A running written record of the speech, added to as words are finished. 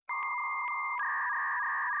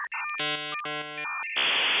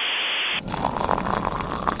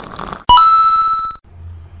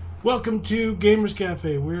Welcome to Gamers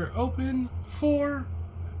Cafe. We're open for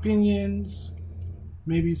opinions,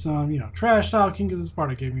 maybe some, trash talking, because it's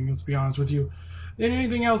part of gaming, let's be honest with you, and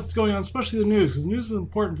anything else that's going on, especially the news, because the news is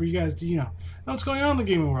important for you guys to, know what's going on in the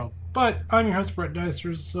gaming world. But I'm your host, Brett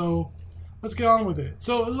Deister, so let's get on with it.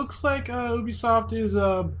 So it looks like Ubisoft is,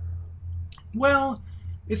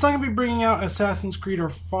 it's not going to be bringing out Assassin's Creed or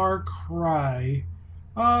Far Cry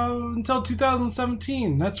until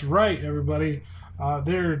 2017. That's right, everybody.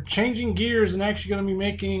 They're changing gears and actually going to be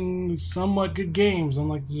making somewhat good games,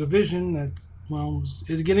 unlike The Division that,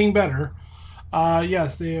 is getting better.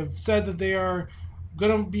 Yes, they have said that they are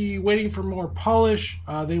going to be waiting for more polish.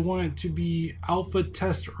 They want it to be alpha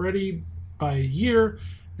test ready by a year,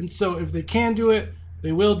 and so if they can do it,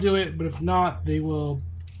 they will do it, but if not, they will,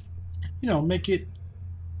 make it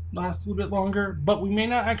last a little bit longer. But we may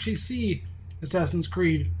not actually see Assassin's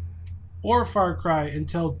Creed or Far Cry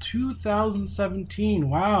until 2017.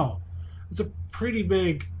 Wow. It's a pretty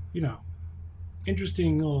big,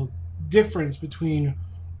 interesting little difference between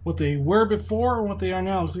what they were before and what they are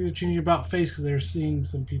now. It looks like they're changing about face because they're seeing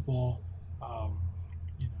some people,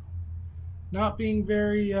 not being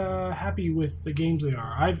very happy with the games they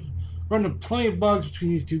are. I've run into plenty of bugs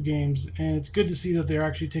between these two games, and it's good to see that they're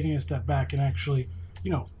actually taking a step back and actually,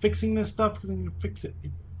 fixing this stuff, because they need to fix it.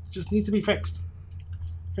 It just needs to be fixed.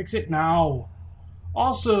 Fix it now.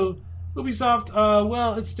 Also, Ubisoft,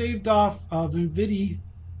 it staved off NVIDIA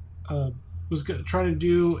was trying to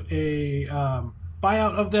do a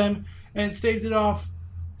buyout of them, and it staved it off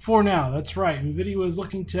for now. That's right. NVIDIA was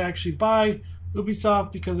looking to actually buy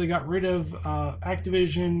Ubisoft because they got rid of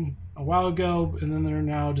Activision a while ago, and then they're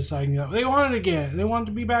now deciding that they want it again. They want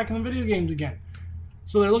to be back in the video games again.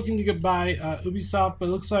 So they're looking to buy Ubisoft, but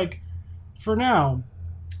it looks like for now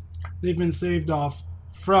they've been saved off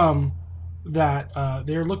from that.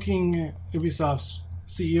 They're looking, Ubisoft's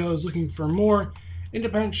CEO is looking for more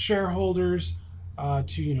independent shareholders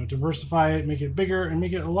to diversify it, make it bigger, and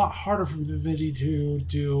make it a lot harder for NVIDIA to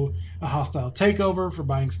do a hostile takeover for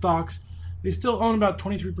buying stocks. They still own about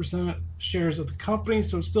 23% shares of the company,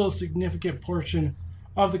 so it's still a significant portion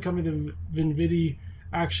of the company that NVIDIA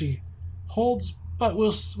actually holds. But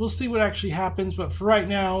we'll see what actually happens. But for right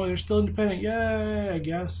now, they're still independent. Yay, I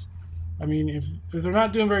guess. I mean, if they're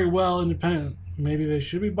not doing very well independent, maybe they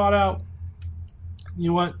should be bought out. You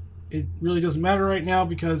know what? It really doesn't matter right now,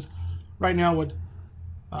 because right now what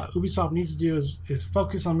Ubisoft needs to do is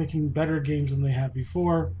focus on making better games than they had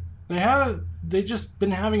before. They just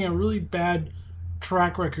been having a really bad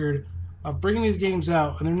track record of bringing these games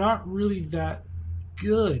out, and they're not really that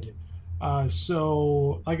good.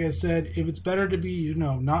 So, like I said, if it's better to be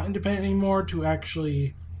not independent anymore, to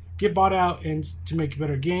actually get bought out and to make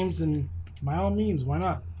better games, then by all means, why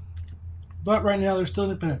not? But right now, they're still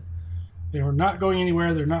independent. They are not going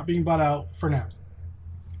anywhere. They're not being bought out for now.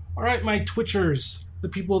 All right, my Twitchers, the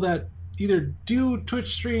people that either do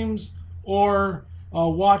Twitch streams or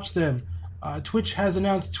watch them. Twitch has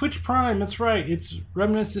announced Twitch Prime. That's right. It's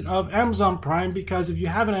reminiscent of Amazon Prime, because if you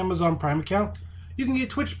have an Amazon Prime account, you can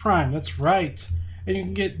get Twitch Prime. That's right. And you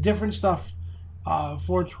can get different stuff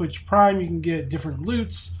for Twitch Prime. You can get different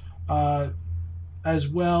loots, as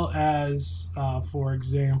well as, for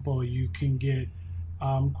example, you can get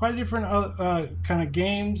quite a different kind of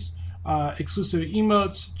games, exclusive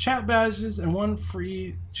emotes, chat badges, and one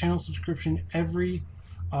free channel subscription every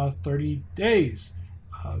 30 days.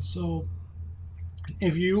 So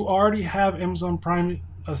if you already have Amazon Prime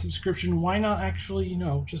subscription, why not actually,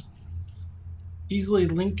 just easily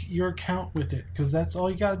link your account with it? Because that's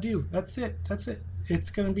all you got to do. That's it. It's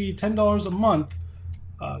going to be $10 a month.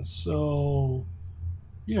 So,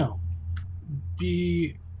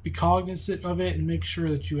 be cognizant of it and make sure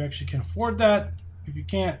that you actually can afford that. If you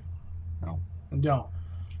can't, then don't.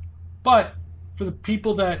 But for the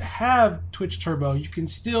people that have Twitch Turbo, you can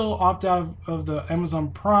still opt out of the Amazon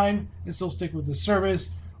Prime and still stick with the service,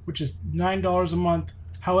 which is $9 a month.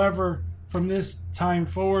 However, from this time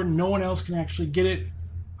forward, no one else can actually get it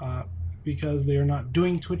because they are not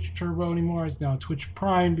doing Twitch Turbo anymore. It's now Twitch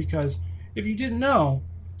Prime, because if you didn't know,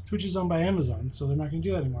 Twitch is owned by Amazon, so they're not going to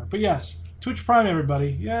do that anymore. But yes, Twitch Prime,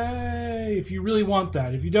 everybody. Yay! If you really want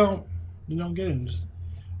that. If you don't, you don't get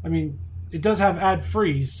it. It does have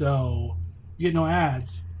ad-free, so you get no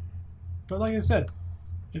ads. But like I said,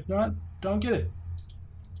 if not, don't get it.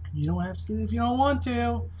 You don't have to get it if you don't want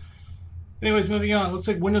to. Anyways, moving on. It looks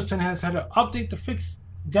like Windows 10 has had an update to fix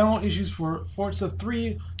download issues for Forza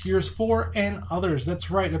 3, Gears 4, and others. That's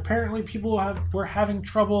right. Apparently, people were having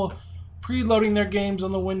trouble preloading their games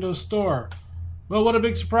on the Windows Store. Well, what a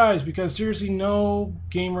big surprise, because seriously, no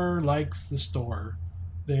gamer likes the store.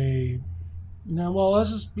 Let's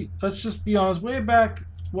just be honest. Way back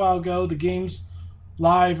a while ago, the Games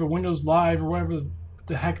Live or Windows Live or whatever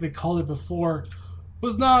the heck they called it before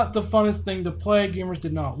was not the funnest thing to play. Gamers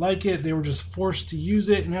did not like it. They were just forced to use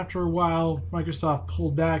it, and after a while, Microsoft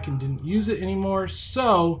pulled back and didn't use it anymore.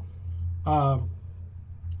 So,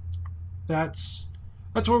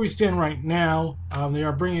 that's where we stand right now. They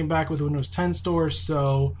are bringing it back with the Windows 10 store.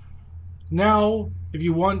 So now, if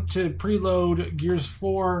you want to preload Gears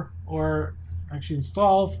 4 or actually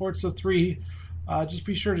install Forza 3, just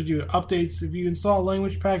be sure to do updates. If you install a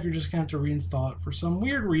language pack, you're just going to have to reinstall it for some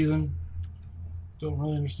weird reason. Don't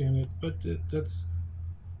really understand it, but that's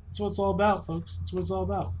what it's all about, folks. That's what it's all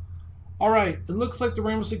about. All right, it looks like the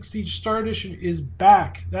Rainbow Six Siege Star Edition is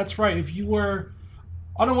back. That's right. If you were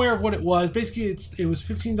unaware of what it was, basically it was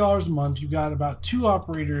 $15 a month. You got about 2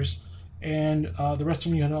 operators, and the rest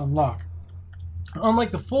of them you had to unlock.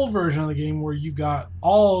 Unlike the full version of the game, where you got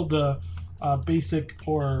all the basic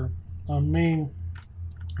or main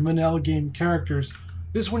vanilla game characters,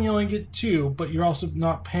 this one you only get 2, but you're also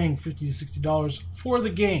not paying $50 to $60 for the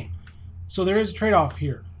game. So there is a trade-off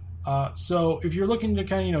here. So if you're looking to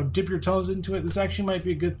kind of dip your toes into it, this actually might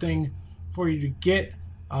be a good thing for you to get.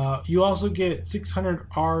 You also get 600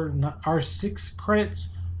 R6 credits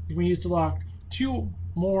you can use to lock 2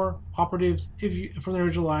 more operatives from the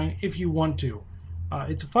original line if you want to.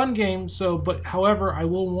 It's a fun game. However, I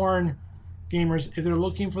will warn gamers, if they're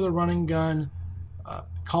looking for the run and gun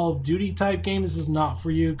Call of Duty type game, this is not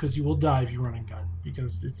for you, because you will die if you run and gun,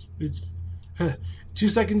 because it's 2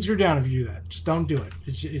 seconds you're down if you do that. Just don't do it.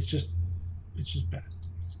 It's just bad.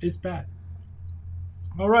 It's bad.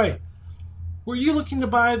 All right. Were you looking to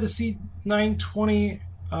buy the C920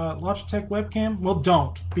 Logitech webcam? Well,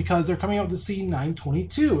 don't, because they're coming out with the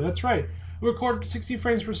C922. That's right. It recorded 60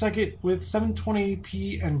 frames per second with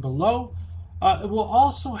 720p and below. It will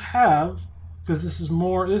also have, because this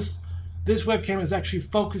webcam is actually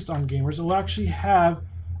focused on gamers, it will actually have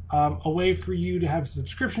a way for you to have a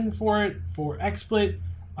subscription for it, for XSplit.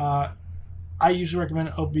 I usually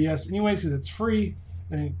recommend OBS anyways, because it's free,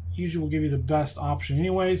 and it usually will give you the best option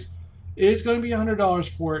anyways. It is going to be $100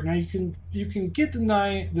 for it. Now you can get the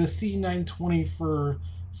C920 for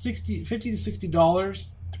 $50 to $60,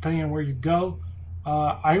 depending on where you go.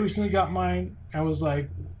 I recently got mine. I was like,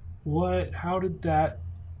 what? How did that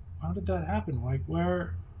happen? Like,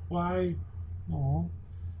 where? Why? Oh.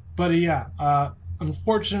 But yeah,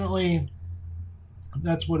 unfortunately,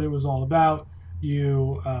 that's what it was all about.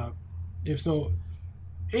 If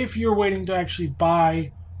you're waiting to actually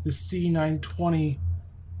buy the C920,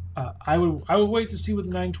 I would wait to see what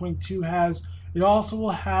the 922 has. It also will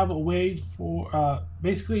have a way for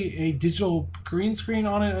basically a digital green screen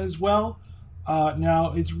on it as well.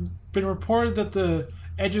 Now, it's been reported that the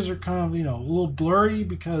edges are kind of a little blurry,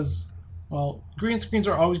 because, well, green screens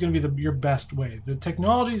are always going to be your best way. The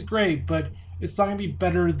technology is great, but it's not going to be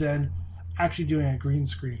better than actually doing a green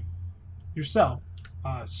screen yourself.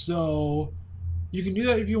 So you can do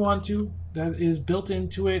that if you want to. That is built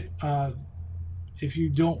into it. If you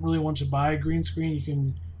don't really want to buy a green screen, you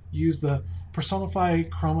can use the Personify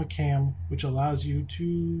Chroma Cam, which allows you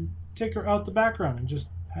to take her out the background and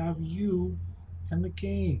just have you and the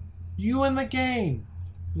game. You and the game.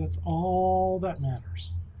 That's all that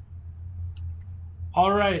matters.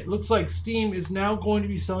 Alright, looks like Steam is now going to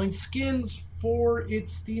be selling skins for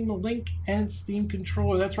its Steam Link and its Steam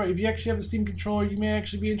controller. That's right, if you actually have a Steam controller, you may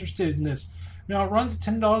actually be interested in this. Now, it runs at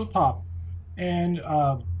 $10 a pop, and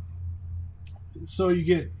so you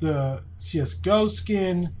get the CSGO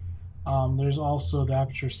skin. There's also the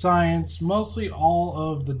Aperture Science, mostly all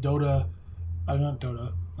of the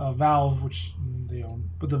Valve, which they own,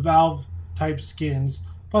 but the Valve type skins,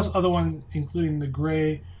 plus other ones, including the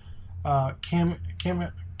gray camo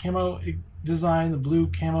design, the blue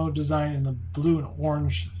camo design, and the blue and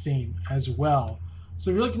orange theme as well. So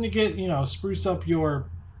if you're looking to get, spruce up your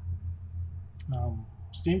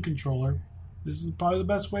Steam controller, this is probably the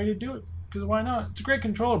best way to do it, because why not? It's a great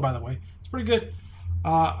controller, by the way. It's pretty good.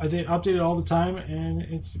 They update it all the time, and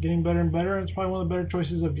it's getting better and better, and it's probably one of the better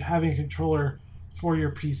choices of having a controller for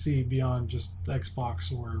your PC beyond just the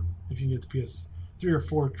Xbox, or if you get the PS3 or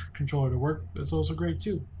 4 controller to work, that's also great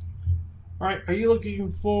too. Alright, are you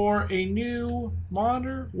looking for a new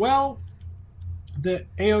monitor? Well, the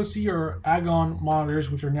AOC or Agon monitors,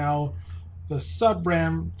 which are now the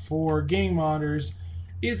sub-brand for gaming monitors,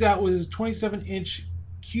 is out with a 27-inch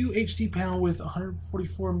QHD panel with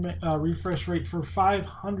 144 refresh rate for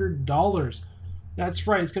 $500. That's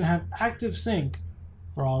right, it's going to have active sync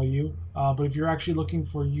for all you. But if you're actually looking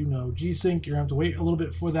for, G-Sync, you're going to have to wait a little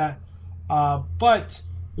bit for that. But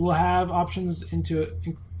it will have options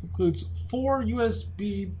includes 4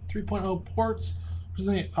 USB 3.0 ports,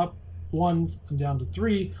 presently up 1 and down to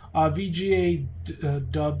 3,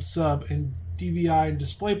 VGA, dub, sub, and DVI and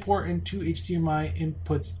DisplayPort, and 2 HDMI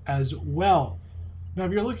inputs as well. Now,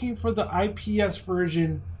 if you're looking for the IPS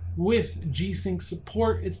version with G-Sync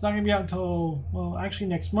support, it's not going to be out until, actually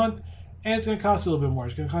next month, and it's going to cost a little bit more.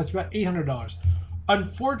 It's going to cost about $800.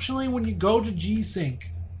 Unfortunately, when you go to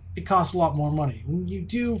G-Sync, it costs a lot more money. When you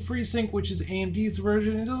do FreeSync, which is AMD's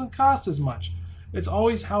version, it doesn't cost as much. It's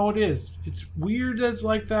always how it is. It's weird that it's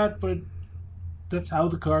like that, but that's how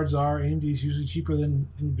the cards are. AMD is usually cheaper than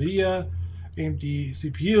NVIDIA. AMD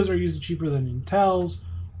CPUs are usually cheaper than Intel's.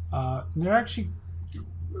 They're actually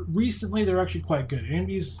quite good.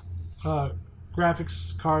 AMD's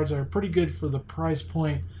graphics cards are pretty good for the price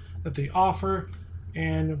point that they offer,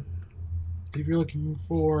 and if you're looking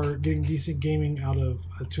for getting decent gaming out of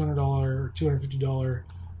a $200 or $250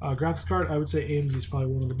 graphics card, I would say AMD is probably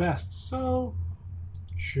one of the best. So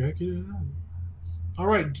check it out. All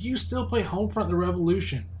right, do you still play Homefront: The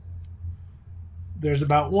Revolution? There's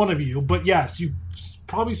about one of you, but yes,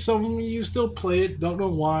 probably some of you still play it. Don't know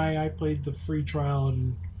why. I played the free trial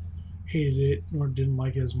and hated it or didn't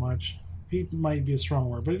like it as much. Hate might be a strong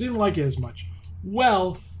word, but I didn't like it as much.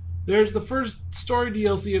 Well, there's the first story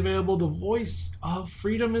DLC available. The Voice of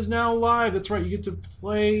Freedom is now live. That's right, you get to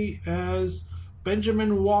play as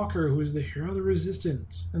Benjamin Walker, who is the hero of the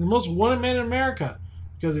resistance and the most wanted man in America.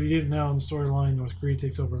 Because if you didn't know, in the storyline, North Korea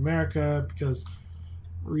takes over America because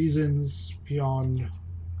reasons beyond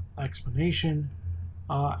explanation.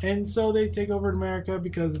 And so they take over America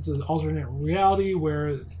because it's an alternate reality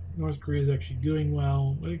where North Korea is actually doing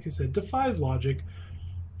well. Like I said, defies logic.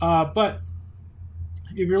 But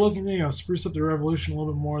if you're looking to spruce up the revolution a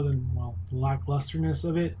little bit more than the lacklusterness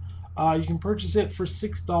of it, you can purchase it for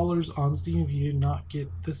 $6 on Steam if you did not get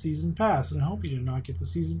the season pass. And I hope you did not get the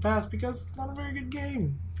season pass because it's not a very good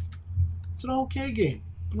game. It's an okay game,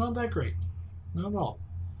 but not that great. Not at all.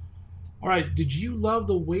 Alright, did you love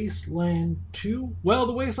The Wasteland 2? Well,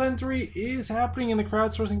 The Wasteland 3 is happening and the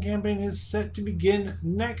crowdsourcing campaign is set to begin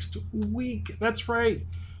next week. That's right.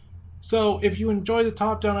 So if you enjoy the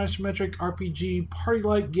top-down isometric RPG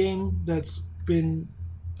party-like game that's been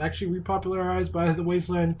actually repopularized by The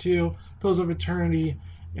Wasteland 2, Pillars of Eternity,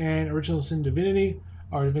 and Original Sin Divinity,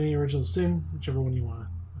 or Divinity Original Sin, whichever one you want.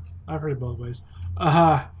 I've heard it both ways.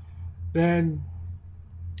 Then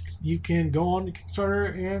you can go on to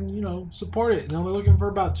Kickstarter and, support it. Now they're looking for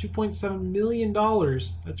about $2.7 million.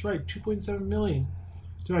 That's right, $2.7 million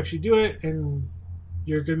to actually do it. And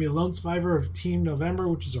you're going to be a lone survivor of Team November,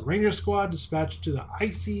 which is a ranger squad dispatched to the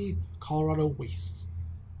icy Colorado wastes.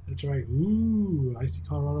 That's right. Ooh, icy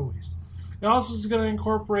Colorado wastes. It also is going to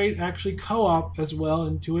incorporate actually co-op as well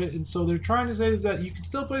into it. And so they're trying to say is that you can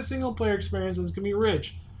still play single player experience and it's going to be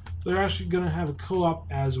rich. They're actually going to have a co-op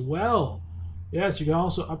as well. Yes, you can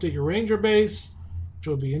also update your ranger base, which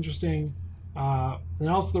will be interesting. And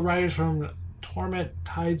also the writers from Torment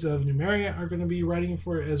Tides of Numeria are going to be writing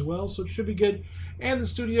for it as well, so it should be good. And the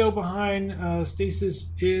studio behind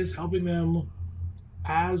Stasis is helping them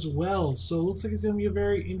as well. So it looks like it's going to be a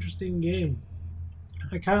very interesting game.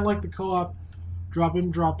 I kind of like the co-op, drop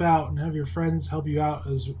in, drop out, and have your friends help you out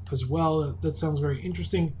as well. That sounds very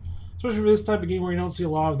interesting, especially for this type of game where you don't see a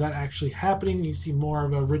lot of that actually happening. You see more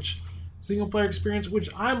of a rich single-player experience, which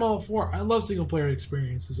I'm all for. I love single-player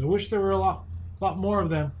experiences. I wish there were a lot more of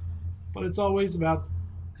them, but it's always about,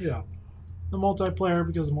 the multiplayer,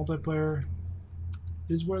 because the multiplayer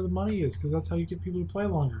is where the money is, because that's how you get people to play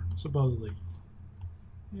longer, supposedly.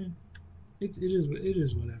 Yeah, it is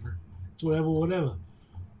whatever. It's whatever.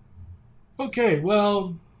 Okay,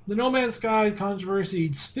 well, the No Man's Sky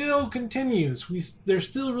controversy still continues. There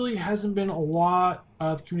still really hasn't been a lot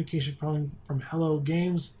of communication from Hello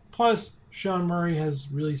Games. Plus, Sean Murray has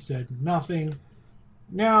really said nothing.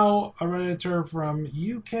 Now, a Redditor from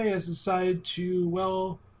UK has decided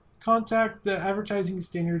to, contact the Advertising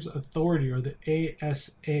Standards Authority, or the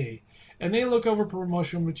ASA. And they look over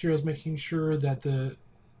promotional materials, making sure that the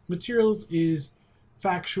materials is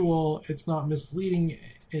factual, it's not misleading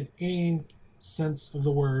in any sense of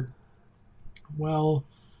the word. Well,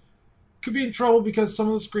 could be in trouble because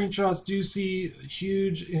some of the screenshots do see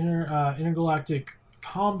huge intergalactic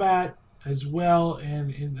combat as well,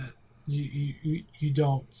 and in that you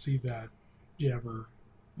don't see that ever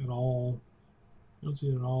at all. You don't see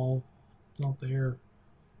it at all. It's not there.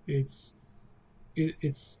 It's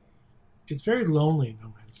very lonely in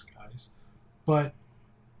No Man's Skies, but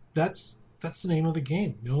that's the name of the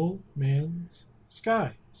game, No Man's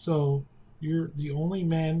sky. So you're the only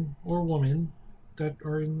man or woman that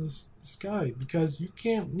are in this sky because you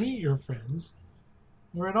can't meet your friends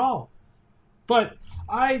or at all. But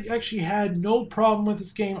I actually had no problem with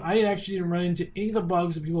this game. I actually didn't run into any of the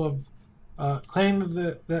bugs that people have claimed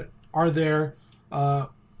that are there.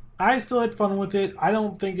 I still had fun with it. I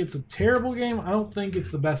don't think it's a terrible game. I don't think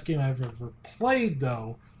it's the best game I've ever played,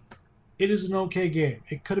 though. It is an okay game.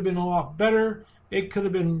 It could have been a lot better. It could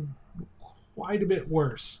have been quite a bit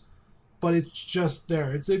worse. But it's just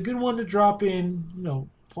there. It's a good one to drop in,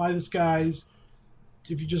 fly the skies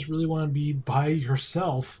if you just really want to be by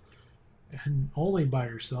yourself and only by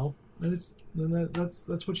yourself. And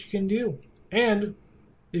that's what you can do. And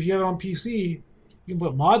if you have it on PC, you can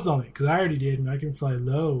put mods on it, because I already did, and I can fly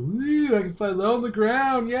low. Woo, I can fly low on the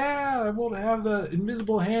ground. Yeah, I won't have the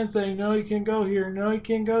invisible hand saying, no, you can't go here. No, you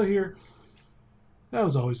can't go here. That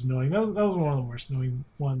was always annoying. That was one of the worst annoying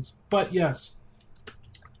ones. But yes,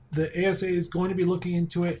 the ASA is going to be looking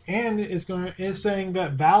into it, and is saying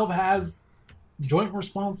that Valve has joint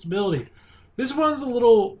responsibility. This one's a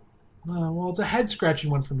little... it's a head-scratching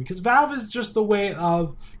one for me, because Valve is just the way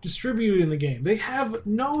of distributing the game. They have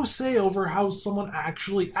no say over how someone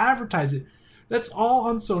actually advertises it. That's all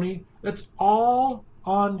on Sony. That's all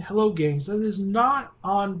on Hello Games. That is not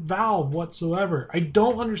on Valve whatsoever. I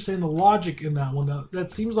don't understand the logic in that one. That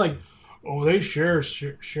seems like, they share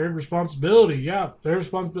shared responsibility. Yeah, their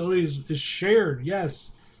responsibility is shared.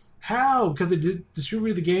 Yes. How? Because they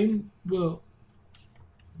distributed the game? Well,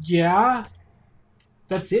 yeah.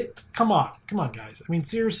 That's it? Come on, guys. I mean,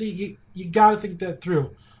 seriously, you got to think that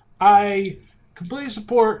through. I completely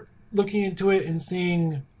support looking into it and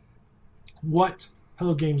seeing what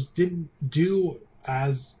Hello Games didn't do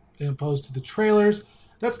as opposed to the trailers.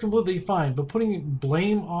 That's completely fine. But putting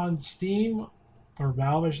blame on Steam, or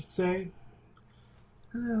Valve, I should say,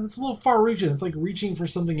 it's a little far-reaching. It's like reaching for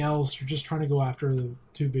something else. You're just trying to go after the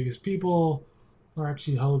two biggest people. Or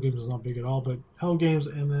actually, Hello Games is not big at all, but Hello Games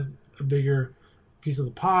and then a bigger piece of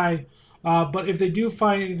the pie. But if they do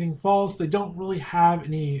find anything false, they don't really have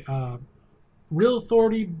any real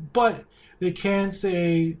authority, but they can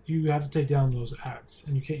say you have to take down those ads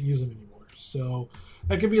and you can't use them anymore. So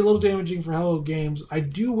that could be a little damaging for Hello Games. I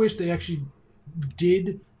do wish they actually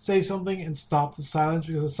did say something and stop the silence,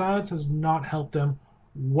 because the silence has not helped them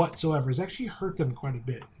whatsoever. It's actually hurt them quite a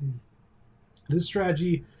bit. This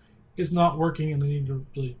strategy is not working, and they need to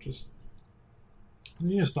really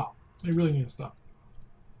stop. They really need to stop.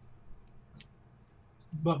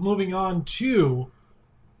 But moving on to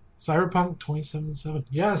Cyberpunk 2077.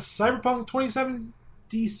 Yes, Cyberpunk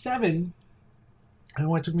 2077. I don't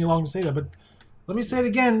know why it took me long to say that, but let me say it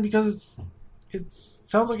again because it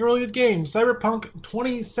sounds like a really good game. Cyberpunk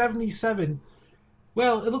 2077.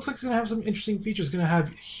 Well, it looks like it's going to have some interesting features. It's going to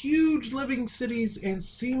have huge living cities and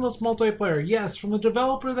seamless multiplayer. Yes, from the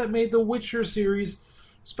developer that made the Witcher series,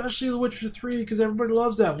 especially The Witcher 3, because everybody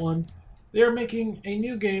loves that one. They are making a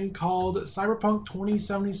new game called Cyberpunk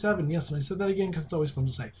 2077. Yes, and I said that again because it's always fun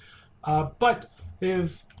to say. But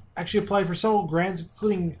they've actually applied for several grants,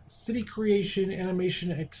 including city creation,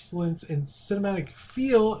 animation excellence, and cinematic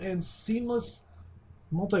feel, and seamless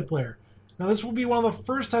multiplayer. Now, this will be one of the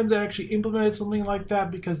first times I actually implemented something like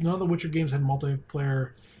that, because none of the Witcher games had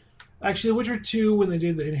multiplayer. Actually, The Witcher 2, when they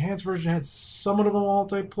did the enhanced version, had somewhat of a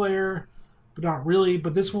multiplayer, but not really.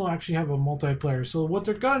 But this one will actually have a multiplayer. So what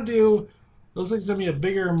they're going to do... looks like it's going to be a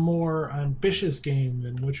bigger, more ambitious game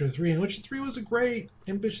than Witcher 3. And Witcher 3 was a great,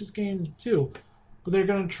 ambitious game, too. But they're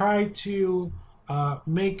going to try to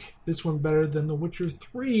make this one better than The Witcher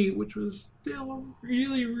 3, which was still a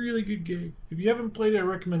really, really good game. If you haven't played it, I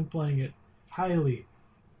recommend playing it highly.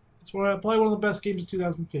 It's probably one of the best games of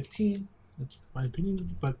 2015. That's my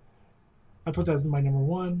opinion. But I put that as my number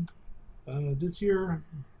one. This year,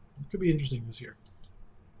 it could be interesting this year.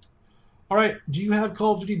 Alright, do you have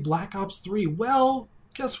Call of Duty Black Ops 3? Well,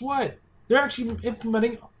 guess what? They're actually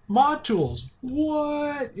implementing mod tools.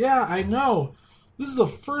 What? Yeah, I know. This is the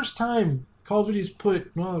first time Call of Duty's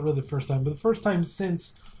put... well, not really the first time, but the first time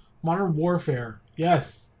since Modern Warfare.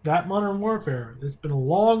 Yes, that Modern Warfare. It's been a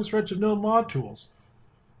long stretch of no mod tools.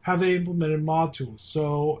 Have they implemented mod tools?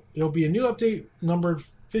 So, it'll be a new update numbered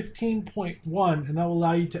 15.1, and that will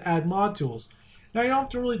allow you to add mod tools. Now, you don't have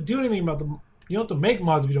to really do anything about them. You don't have to make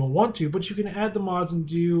mods if you don't want to, but you can add the mods and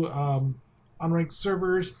do unranked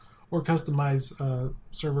servers or customize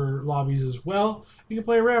server lobbies as well. You can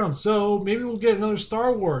play around. So maybe we'll get another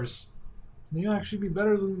Star Wars. Maybe it'll actually be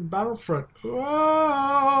better than Battlefront.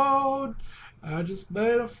 Oh, I just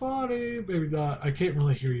made a funny. Maybe not. I can't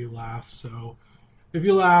really hear you laugh. So if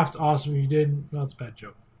you laughed, awesome. If you didn't, well, it's a bad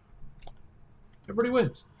joke. Everybody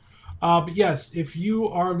wins. But yes, if you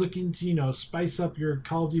are looking to, spice up your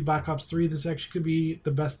Call of Duty Black Ops 3, this actually could be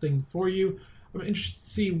the best thing for you. I'm interested to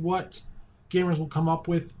see what gamers will come up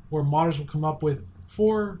with, or modders will come up with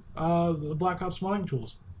for the Black Ops modding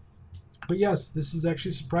tools. But yes, this is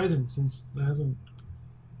actually surprising since there hasn't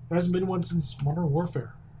been one since Modern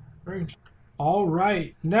Warfare. Very interesting. All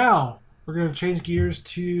right, now we're going to change gears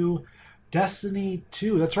to Destiny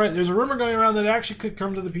 2. That's right, there's a rumor going around that it actually could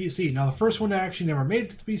come to the PC. Now, the first one actually never made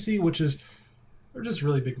it to the PC, which is just a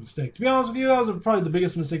really big mistake. To be honest with you, that was probably the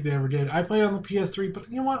biggest mistake they ever did. I played it on the PS3, but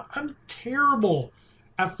you know what? I'm terrible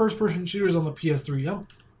at first-person shooters on the PS3. I'm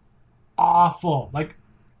awful. Like,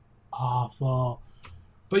 awful.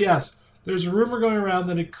 But yes, there's a rumor going around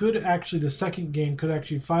that the second game could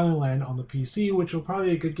actually finally land on the PC, which will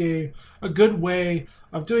probably be a good way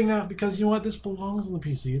of doing that, because you know what, this belongs on the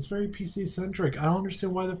PC. It's very PC centric. I don't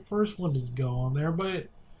understand why the first one didn't go on there, but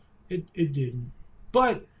it didn't.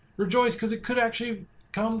 But rejoice, because it could actually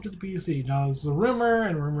come to the PC. Now, this is a rumor,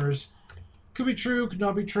 and rumors could be true, could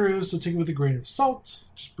not be true, so take it with a grain of salt.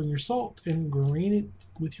 Just bring your salt and grain it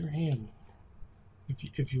with your hand,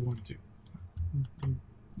 if you want to.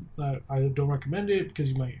 I don't recommend it because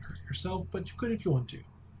you might hurt yourself, but you could if you want to.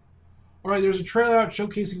 Alright, there's a trailer out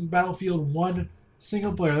showcasing Battlefield 1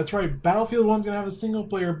 single player. That's right, Battlefield 1's going to have a single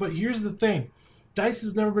player, but here's the thing. DICE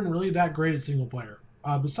has never been really that great at single player.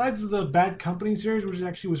 Besides the Bad Company series, which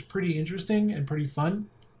actually was pretty interesting and pretty fun,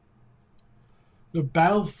 the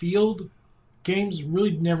Battlefield games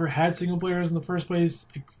really never had single players in the first place.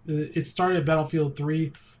 It started at Battlefield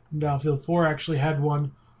 3, and Battlefield 4 actually had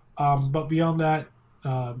one. But beyond that,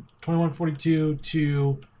 2142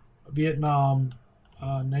 to Vietnam,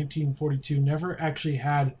 1942 never actually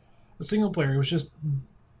had a single player. It was just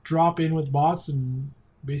drop in with bots and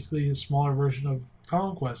basically a smaller version of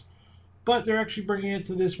Conquest. But they're actually bringing it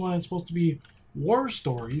to this one. It's supposed to be war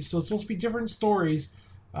stories, so it's supposed to be different stories,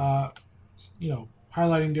 highlighting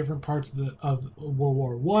different parts of World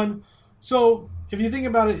War One. So if you think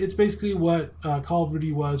about it, it's basically what Call of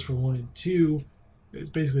Duty was for 1 and 2. It's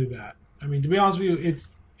basically that. I mean, to be honest with you,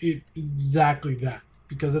 it's exactly that,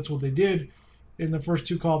 because that's what they did in the first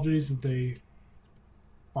 2 Call of Duties. That they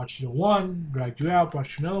brought you to one, dragged you out,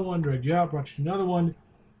 brought you to another one, dragged you out, brought you to another one,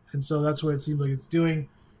 and so that's what it seems like it's doing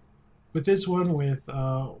with this one, with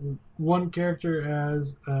one character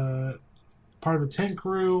as part of a tank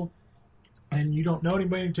crew, and you don't know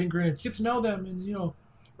anybody in the tank crew, and you get to know them and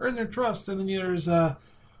earn their trust, and then there's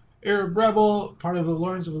Arab Rebel, part of the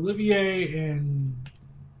Lawrence of Olivier, and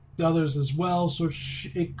the others as well. So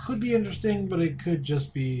it could be interesting, but it could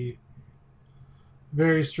just be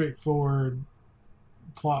very straightforward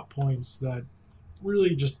plot points that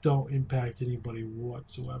really just don't impact anybody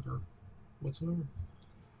whatsoever.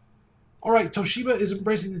 Alright, Toshiba is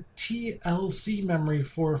embracing the TLC memory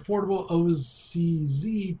for affordable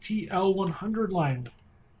OCZ TL100 line.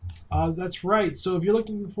 That's right. So if you're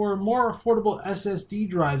looking for more affordable SSD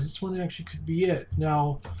drives, this one actually could be it.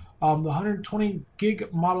 Now, the 120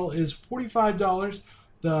 gig model is $45.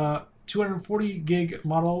 The 240 gig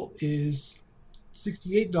model is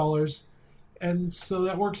 $68. And so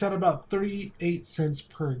that works out about 38 cents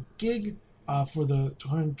per gig for the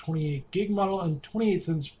 228 gig model, and 28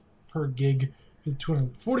 cents per gig for the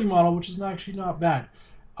 240 model, which is actually not bad.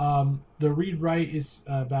 The read-write is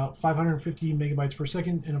about 550 megabytes per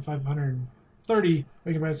second and a 530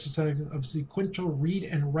 megabytes per second of sequential read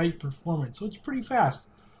and write performance. So it's pretty fast.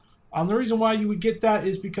 The reason why you would get that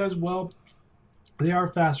is because, well, they are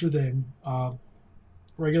faster than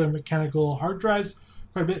regular mechanical hard drives,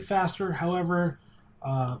 quite a bit faster. However,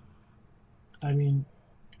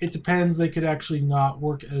 it depends. They could actually not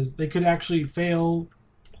work they could actually fail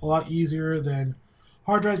a lot easier than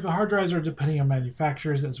hard drives, but hard drives are depending on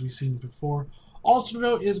manufacturers, as we've seen before. Also to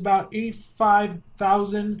note is about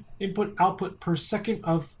 85,000 input-output per second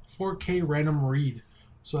of 4K random read.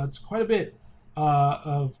 So that's quite a bit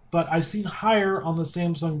but I've seen higher on the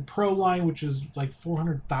Samsung Pro line, which is like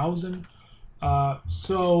 400,000.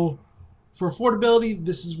 So for affordability,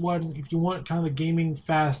 this is one, if you want kind of the gaming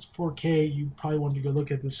fast 4K, you probably want to go look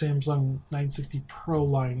at the Samsung 960 Pro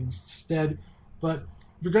line instead. But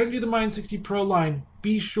if you're going to do the 960 Pro line,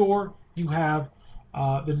 be sure you have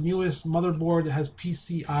the newest motherboard that has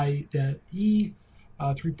PCIe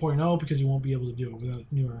 3.0, because you won't be able to do it without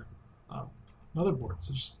newer motherboards. It's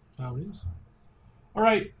just how it is.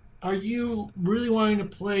 Alright, are you really wanting to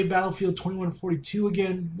play Battlefield 2142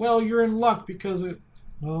 again? Well, you're in luck, because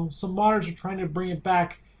some modders are trying to bring it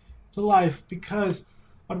back to life, because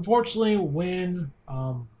unfortunately when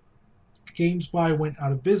GameSpy went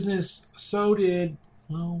out of business, so did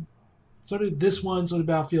this one, so did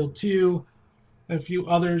Battlefield 2, and a few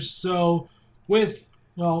others. So with,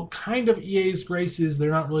 well, kind of EA's graces,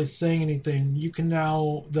 they're not really saying anything. You can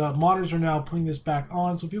now, the modders are now putting this back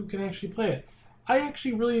on so people can actually play it. I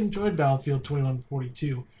actually really enjoyed Battlefield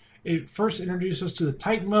 2142. It first introduced us to the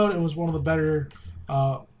Titan mode. It was one of the better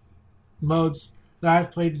modes that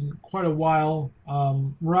I've played in quite a while.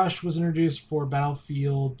 Rush was introduced for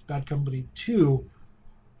Battlefield Bad Company 2,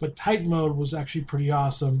 but Titan mode was actually pretty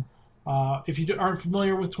awesome. If you aren't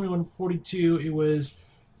familiar with 2142,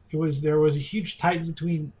 there was a huge Titan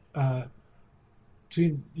between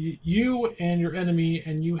you and your enemy,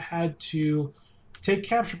 and you had to take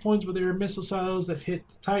capture points, but there were missile silos that hit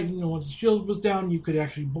the Titan, and once the shield was down, you could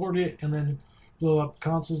actually board it and then blow up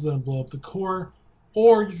consoles, then blow up the core,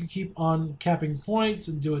 or you could keep on capping points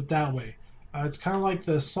and do it that way. It's kind of like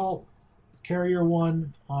the assault carrier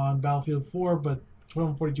one on Battlefield 4, but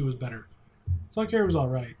 2142 was better. Assault carrier was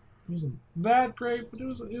alright. It wasn't that great, but it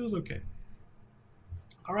was okay.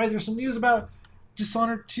 Alright, there's some news about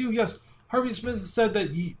Dishonored 2. Yes, Harvey Smith said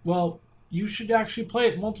that, you should actually play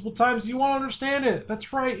it multiple times. You won't understand it.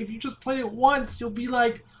 That's right. If you just play it once, you'll be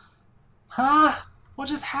like, huh? What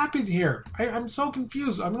just happened here? I'm so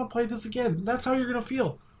confused. I'm going to play this again. That's how you're going to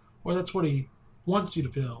feel. Or that's what he wants you to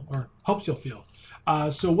feel, or hopes you'll feel.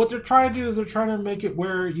 So what they're trying to do is they're trying to make it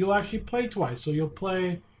where you'll actually play twice. So you'll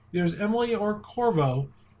play, there's Emily or Corvo,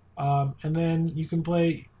 and then you can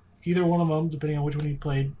play either one of them, depending on which one you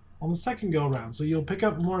played, on the second go-around. So you'll pick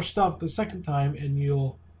up more stuff the second time, and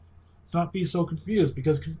you'll not be so confused,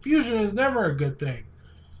 because confusion is never a good thing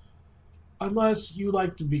unless you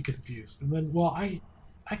like to be confused. And then, well, I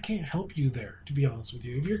can't help you there, to be honest with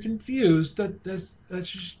you. If you're confused,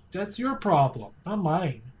 that's your problem, not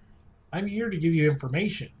mine. I'm here to give you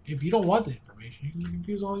information. If you don't want the information, you can be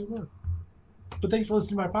confused all you want. But thanks for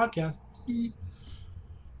listening to my podcast.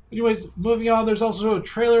 Anyways, moving on, there's also a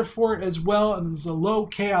trailer for it as well, and there's a low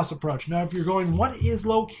chaos approach. Now, if you're going, what is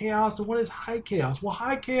low chaos and what is high chaos? Well,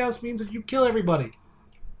 high chaos means that you kill everybody.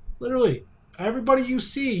 Literally. Everybody you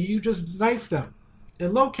see, you just knife them.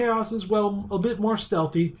 And low chaos is, well, a bit more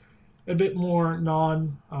stealthy, a bit more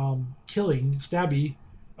non-killing, stabby,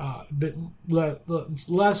 a bit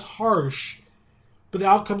less harsh, but the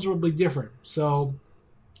outcomes will be different. So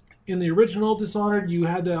in the original Dishonored, you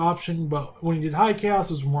had the option, but when you did high chaos,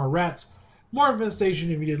 there was more rats, more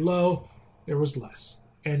infestation. If you did low, there was less.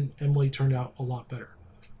 And Emily turned out a lot better.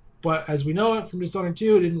 But as we know it from Dishonored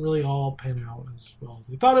 2, it didn't really all pan out as well as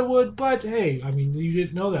they thought it would. But hey, I mean, you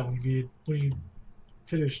didn't know that when you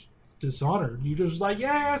finished Dishonored. You just was like, yay,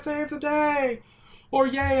 I saved the day! Or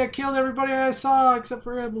yay, I killed everybody I saw except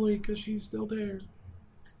for Emily because she's still there.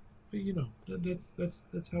 But you know,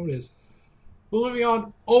 that's how it is. Well, moving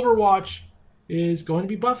on, Overwatch is going to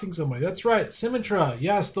be buffing somebody. That's right, Symmetra.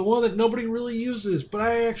 Yes, the one that nobody really uses, but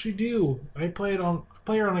I actually do. I play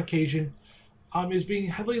her on occasion. Is being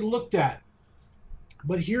heavily looked at.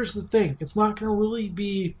 But here's the thing: it's not going to really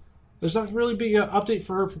be. There's not really be an update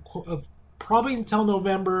for her for probably until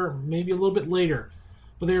November, maybe a little bit later.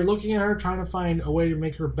 But they're looking at her, trying to find a way to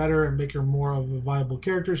make her better and make her more of a viable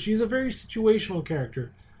character. She's a very situational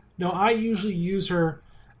character. Now, I usually use her.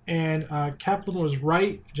 And Kaplan was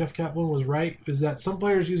right, Jeff Kaplan was right, is that some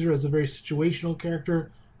players use her as a very situational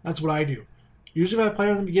character. That's what I do. Usually if I play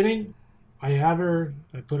her in the beginning, I have her,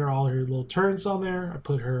 I put all her little turns on there, I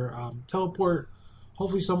put her teleport,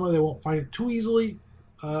 hopefully somewhere they won't find it too easily,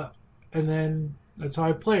 and then that's how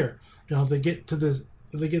I play her. Now if they get to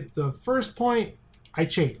the first point, I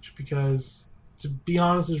change, because to be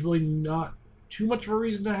honest, there's really not too much of a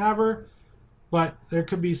reason to have her. But there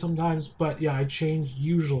could be sometimes, but yeah, I change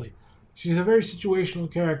usually. She's a very situational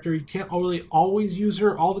character. You can't really always use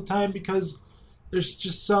her all the time because there's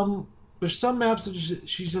some maps that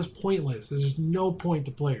she's just pointless. There's just no point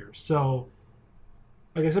to play her. So,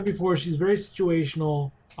 like I said before, she's very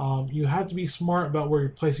situational. You have to be smart about where you're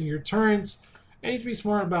placing your turrets. And you have to be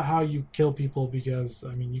smart about how you kill people because,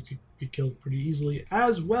 I mean, you could be killed pretty easily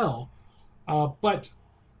as well. But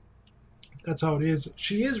that's how it is.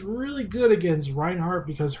 She is really good against Reinhardt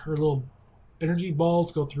because her little energy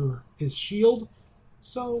balls go through his shield.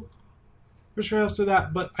 So, there's shoutouts to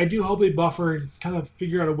that. But I do hope they buff her and kind of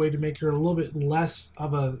figure out a way to make her a little bit less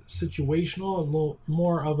of a situational and a little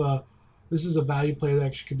more of a, this is a value player that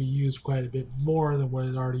actually could be used quite a bit more than what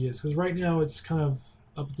it already is. Because right now it's kind of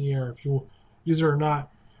up in the air if you'll use her or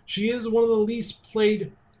not. She is one of the least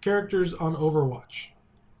played characters on Overwatch.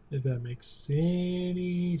 If that makes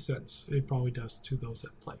any sense. It probably does to those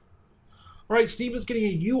that play. Alright, Steam is getting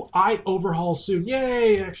a UI overhaul soon.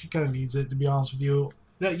 Yay! It actually kind of needs it, to be honest with you.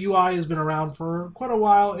 That UI has been around for quite a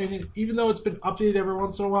while, and even though it's been updated every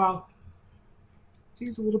once in a while,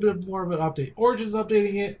 needs a little bit more of an update. Origin's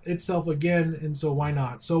updating it itself again, and so why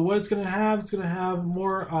not? So what it's going to have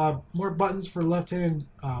more buttons for left-hand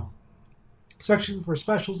section for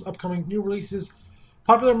specials, upcoming new releases.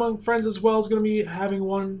 Popular among friends as well is going to be having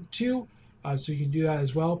one too, so you can do that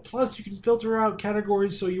as well. Plus, you can filter out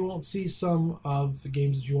categories so you won't see some of the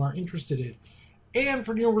games that you are interested in. And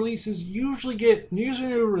for new releases, usually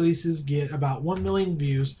new releases get about 1 million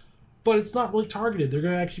views, but it's not really targeted. They're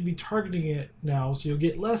going to actually be targeting it now, so you'll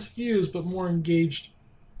get less views but more engaged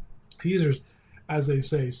users, as they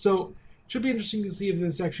say. So it should be interesting to see if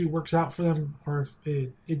this actually works out for them or if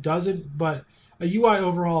it doesn't. But a UI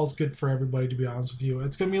overhaul is good for everybody, to be honest with you.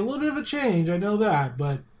 It's going to be a little bit of a change, I know that,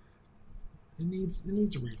 but it needs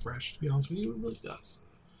a refresh, to be honest with you. It really does.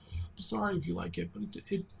 I'm sorry if you like it, but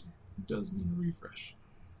it does need a refresh.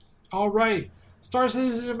 All right. Star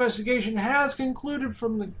Citizen investigation has concluded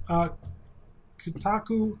from the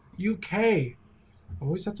Kotaku UK. I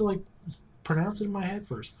always have to pronounce it in my head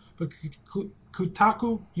first. But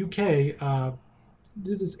Kotaku UK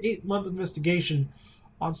did this 8-month investigation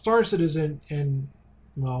on Star Citizen and,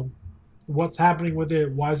 well, what's happening with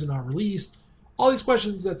it, why is it not released, all these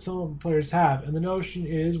questions that some players have. And the notion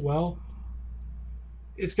is, well,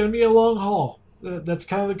 it's going to be a long haul. That's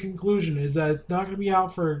kind of the conclusion, is that it's not going to be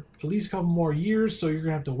out for at least a couple more years, so you're going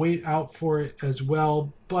to have to wait out for it as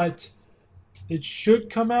well. But it should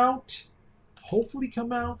come out, hopefully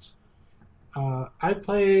come out. I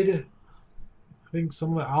played, I think,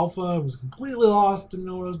 some of the alpha. I was completely lost, didn't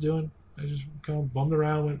know what I was doing. I just kind of bummed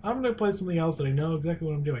around, went, I'm going to play something else that I know exactly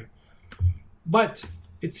what I'm doing. But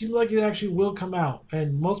it seems like it actually will come out,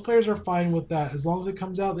 and most players are fine with that. As long as it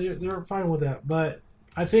comes out, they're fine with that. But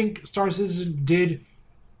I think Star Citizen did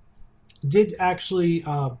actually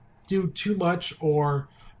do too much or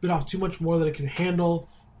bit off too much more than it can handle.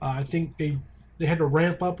 I think they had to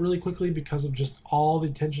ramp up really quickly because of just all the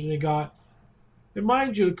attention they got. And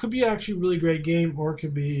mind you, it could be actually a really great game, or it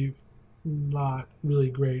could be not really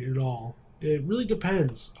great at all. It really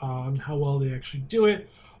depends on how well they actually do it,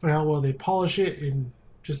 on how well they polish it, and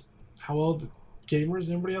just how well the gamers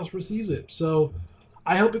and everybody else receives it. So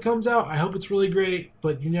I hope it comes out. I hope it's really great,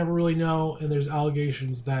 but you never really know, and there's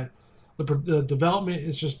allegations that the development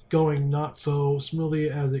is just going not so smoothly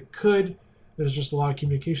as it could. There's just a lot of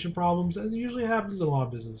communication problems, as it usually happens in a lot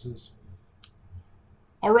of businesses.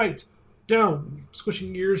 All right, now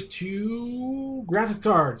switching gears to graphics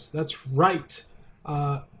cards. That's right.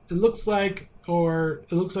 It looks like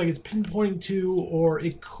it's pinpointing to, or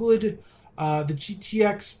it could, the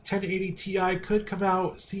GTX 1080 Ti could come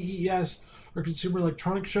out CES or Consumer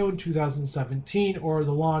Electronics Show in 2017, or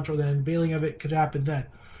the launch or the unveiling of it could happen then.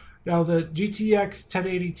 Now, the GTX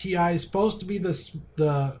 1080 Ti is supposed to be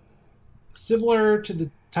the similar to the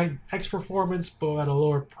Titan X performance, but at a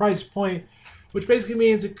lower price point, which basically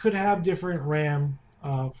means it could have different RAM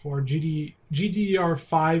for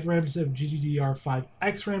GDDR5 RAM instead of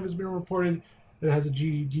GDDR5X RAM has been reported. It has a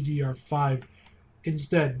GDDR5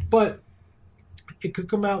 instead, but it could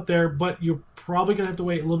come out there, but you're probably going to have to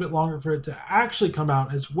wait a little bit longer for it to actually come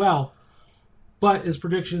out as well. But as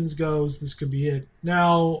predictions goes, this could be it.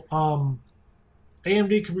 Now,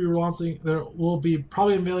 AMD could be relaunching, will be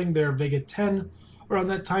probably unveiling their Vega 10 around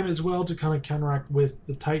that time as well to kind of counteract with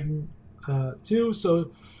the Titan 2. So it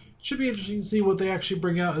should be interesting to see what they actually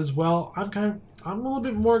bring out as well. I'm a little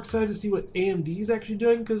bit more excited to see what AMD is actually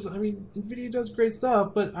doing, because I mean, NVIDIA does great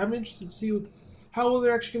stuff, but I'm interested to see how well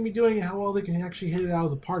they're actually going to be doing and how well they can actually hit it out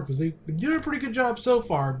of the park, because they've been doing a pretty good job so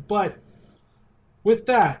far. But with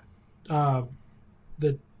that, the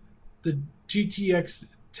GTX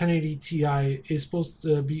 1080 Ti is supposed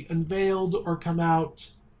to be unveiled or come out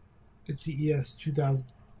at CES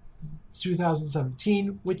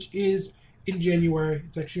 2017, which is in January.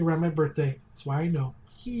 It's actually around my birthday. That's why I know.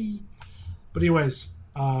 But anyways,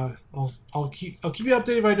 I'll keep you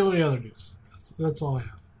updated if I know any other news. That's all I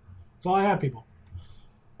have. That's all I have, people.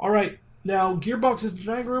 All right. Now, Gearbox is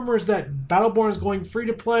denying rumors that Battleborn is going free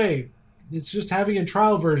to play. It's just having a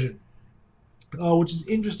trial version, which is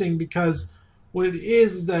interesting because what it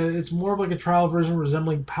is that it's more of like a trial version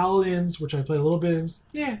resembling Paladins, which I played a little bit.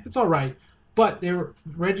 Yeah, it's all right. But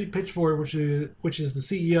Reggie Pitchford, which is the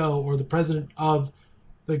CEO or the president of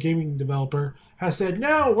the gaming developer, has said,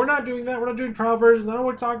 no, we're not doing that. We're not doing trial versions. I don't know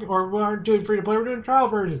what we're talking, or we aren't doing free to play. We're doing trial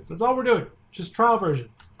versions. That's all we're doing. Just trial version.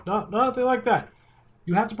 Not nothing like that.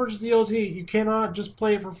 You have to purchase the DLC. You cannot just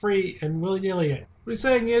play it for free and willy-nilly it. What he's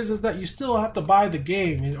saying is that you still have to buy the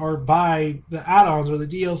game or buy the add-ons or the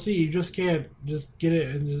DLC. You just can't just get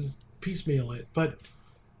it and just piecemeal it. But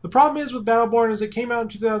the problem is with Battleborn is it came out in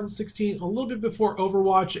 2016, a little bit before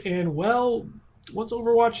Overwatch, and well, once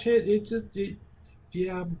Overwatch hit, it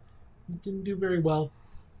yeah, it didn't do very well.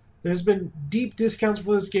 There's been deep discounts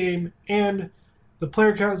for this game, and the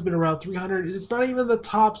player count has been around 300. It's not even the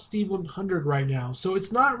top Steam 100 right now, so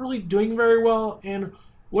it's not really doing very well. And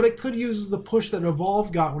what it could use is the push that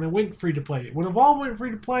Evolve got when it went free to play. When Evolve went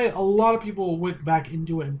free to play, a lot of people went back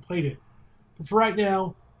into it and played it. But for right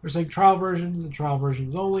now, they're saying trial versions and trial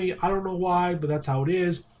versions only. I don't know why, but that's how it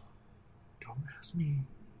is. Don't ask me.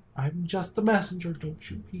 I'm just the messenger. Don't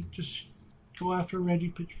shoot me. Just go after Randy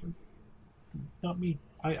Pitchford. Not me.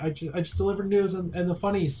 I just deliver news and the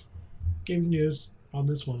funnies. Game news on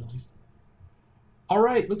this one at least.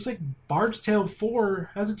 Alright, looks like Bard's Tale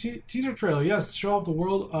 4 has a teaser trailer. Yes, show off the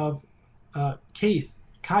world of Keith.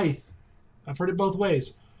 I've heard it both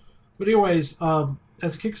ways. But anyways,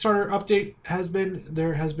 as a Kickstarter update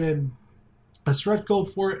there has been a stretch goal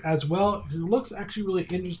for it as well. It looks actually really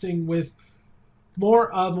interesting with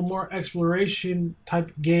more of a more exploration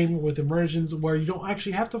type game with immersions where you don't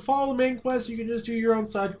actually have to follow the main quest. You can just do your own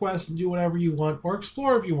side quests and do whatever you want or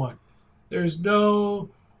explore if you want. There's no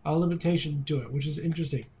limitation to it, which is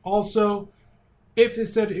interesting. Also, if it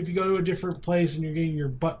said if you go to a different place and you're getting your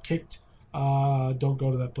butt kicked, don't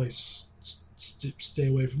go to that place. Stay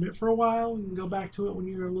away from it for a while and go back to it when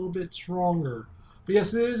you're a little bit stronger. But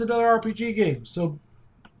yes, it is another RPG game, so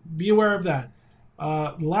be aware of that.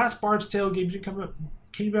 The last Bard's Tale game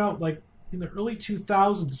came out like in the early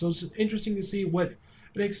 2000s, so it's interesting to see what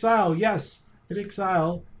In Exile,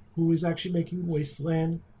 who is actually making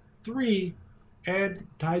Wasteland 3 and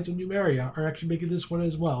Tides of Numeria, are actually making this one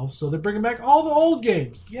as well. So they're bringing back all the old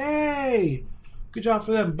games. Yay! Good job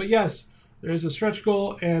for them. But yes, there is a stretch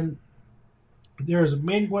goal, and there is a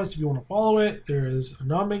main quest if you want to follow it. There is a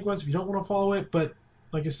non-main quest if you don't want to follow it. But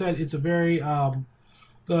like I said, it's a very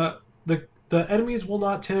the enemies will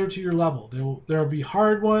not tailor to your level. There will be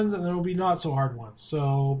hard ones and there will be not so hard ones.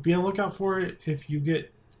 So be on the lookout for it. If you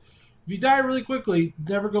die really quickly,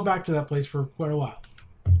 never go back to that place for quite a while.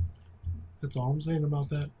 That's all I'm saying about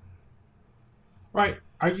that. Right,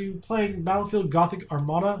 are you playing Battlefield Gothic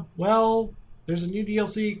Armada? Well, there's a new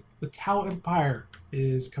DLC. The Tau Empire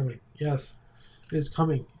is coming. Yes, it is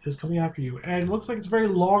coming. It is coming after you. And it looks like it's very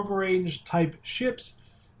long-range type ships.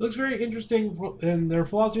 It looks very interesting, and their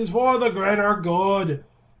philosophy is for the greater good.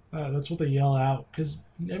 That's what they yell out. Because,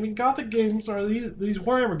 I mean, Gothic games are these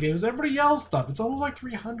Warhammer games. Everybody yells stuff. It's almost like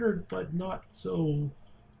 300, but not so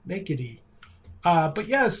nakedy. But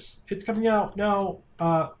yes, it's coming out now.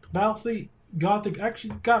 Battlefield Gothic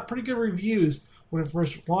actually got pretty good reviews when it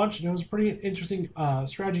first launched, and it was a pretty interesting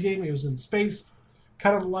strategy game. It was in space,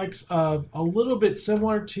 kind of likes of a little bit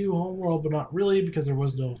similar to Homeworld, but not really because there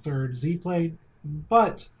was no third Z-plane.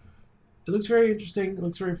 But it looks very interesting. It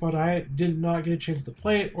looks very fun. I did not get a chance to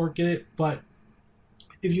play it or get it, but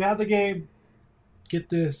if you have the game, get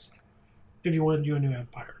this if you want to do a new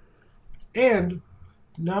Empire. And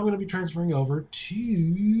now I'm going to be transferring over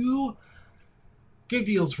to game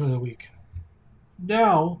deals for the week.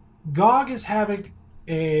 Now, GOG is having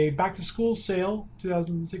a back-to-school sale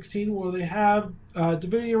 2016 where they have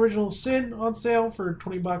Divinity Original Sin on sale for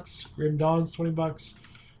 $20, Grim Dawn's $20,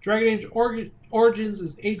 Dragon Age Origins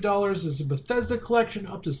is $8. There's a Bethesda collection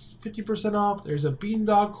up to 50% off. There's a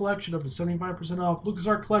Beandog collection up to 75% off.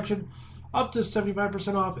 LucasArts collection up to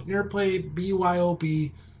 75% off. And Airplay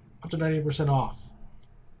BYOB up to 90% off.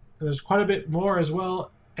 And there's quite a bit more as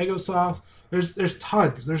well. Egosoft. There's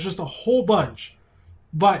tons. There's just a whole bunch.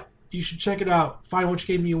 But you should check it out. Find which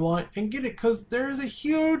game you want and get it because there is a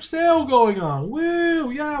huge sale going on. Woo!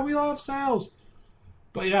 Yeah, we love sales.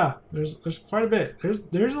 But yeah, there's quite a bit.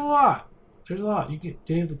 There's a lot. There's a lot. You get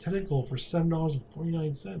Day of the Tentacle for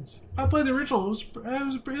 $7.49. I played the original.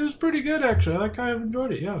 It was pretty good actually. I kind of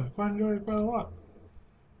enjoyed it. Yeah, I quite enjoyed it quite a lot.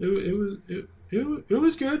 It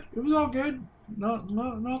was good. It was all good.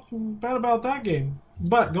 Nothing bad about that game.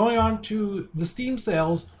 But going on to the Steam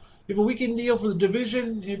sales, you have a weekend deal for The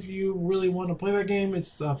Division. If you really want to play that game,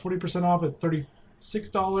 it's 40% off at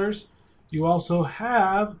 $36. You also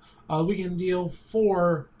have a weekend deal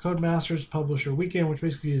for Codemasters Publisher Weekend, which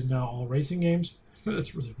basically is now all racing games.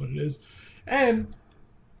 That's really what it is. And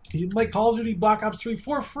you can play Call of Duty Black Ops 3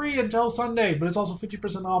 for free until Sunday, but it's also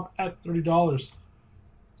 50% off at $30.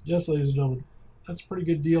 Yes, ladies and gentlemen, that's a pretty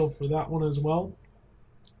good deal for that one as well.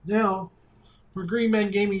 Now, for Green Man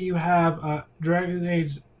Gaming, you have Dragon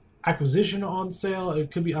Age Acquisition on sale. It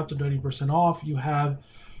could be up to 90% off. You have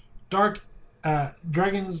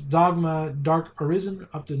Dragon's Dogma Dark Arisen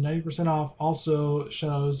up to 90% off. Also,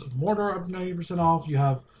 Shadows of Mordor up to 90% off. You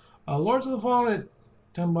have Lords of the Fallen at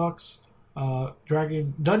 $10.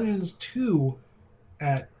 Dragon Dungeons 2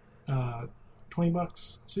 at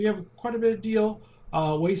 $20. So you have quite a bit of deal.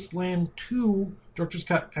 Wasteland 2 Director's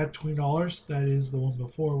Cut at $20. That is the one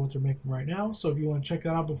before what they're making right now. So if you want to check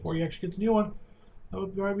that out before you actually get the new one, that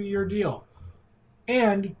would probably be your deal.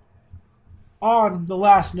 And on the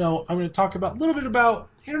last note, I'm going to talk about a little bit about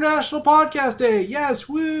International Podcast Day. Yes,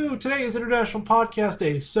 woo! Today is International Podcast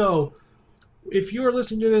Day. So if you're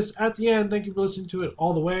listening to this at the end, thank you for listening to it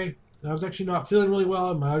all the way. I was actually not feeling really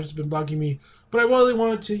well. My allergies have been bugging me. But I really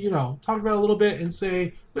wanted to, talk about it a little bit and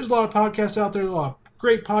say there's a lot of podcasts out there, a lot of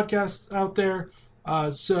great podcasts out there.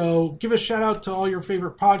 So give a shout out to all your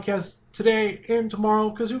favorite podcasts today and tomorrow,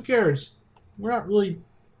 because who cares? We're not really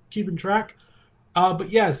keeping track. But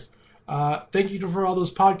yes, thank you for all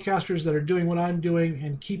those podcasters that are doing what I'm doing,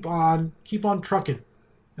 and keep on trucking.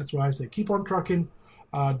 That's what I say. Keep on trucking.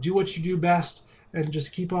 Do what you do best, and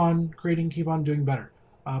just keep on creating, keep on doing better.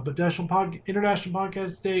 But International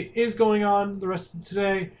Podcast Day is going on the rest of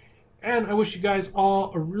today, and I wish you guys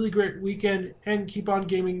all a really great weekend, and keep on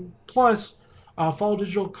gaming. Plus, follow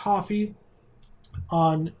Digital Coffee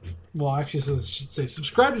on, I should say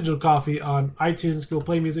subscribe to Digital Coffee on iTunes, Google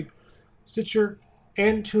Play Music, Stitcher,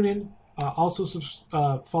 and TuneIn. Also,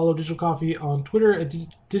 follow Digital Coffee on Twitter at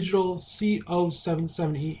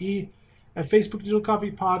DigitalCO77EE, at Facebook Digital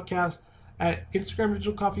Coffee Podcast, at Instagram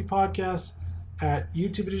Digital Coffee Podcast, at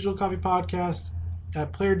YouTube Digital Coffee Podcast,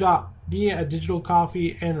 at player.me at Digital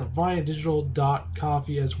Coffee, and at Vine at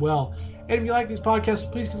digital.coffee as well. And if you like these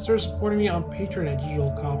podcasts, please consider supporting me on Patreon at Digital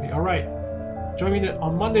Coffee. All right. Join me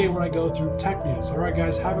on Monday when I go through tech news. All right,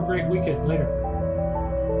 guys. Have a great weekend. Later.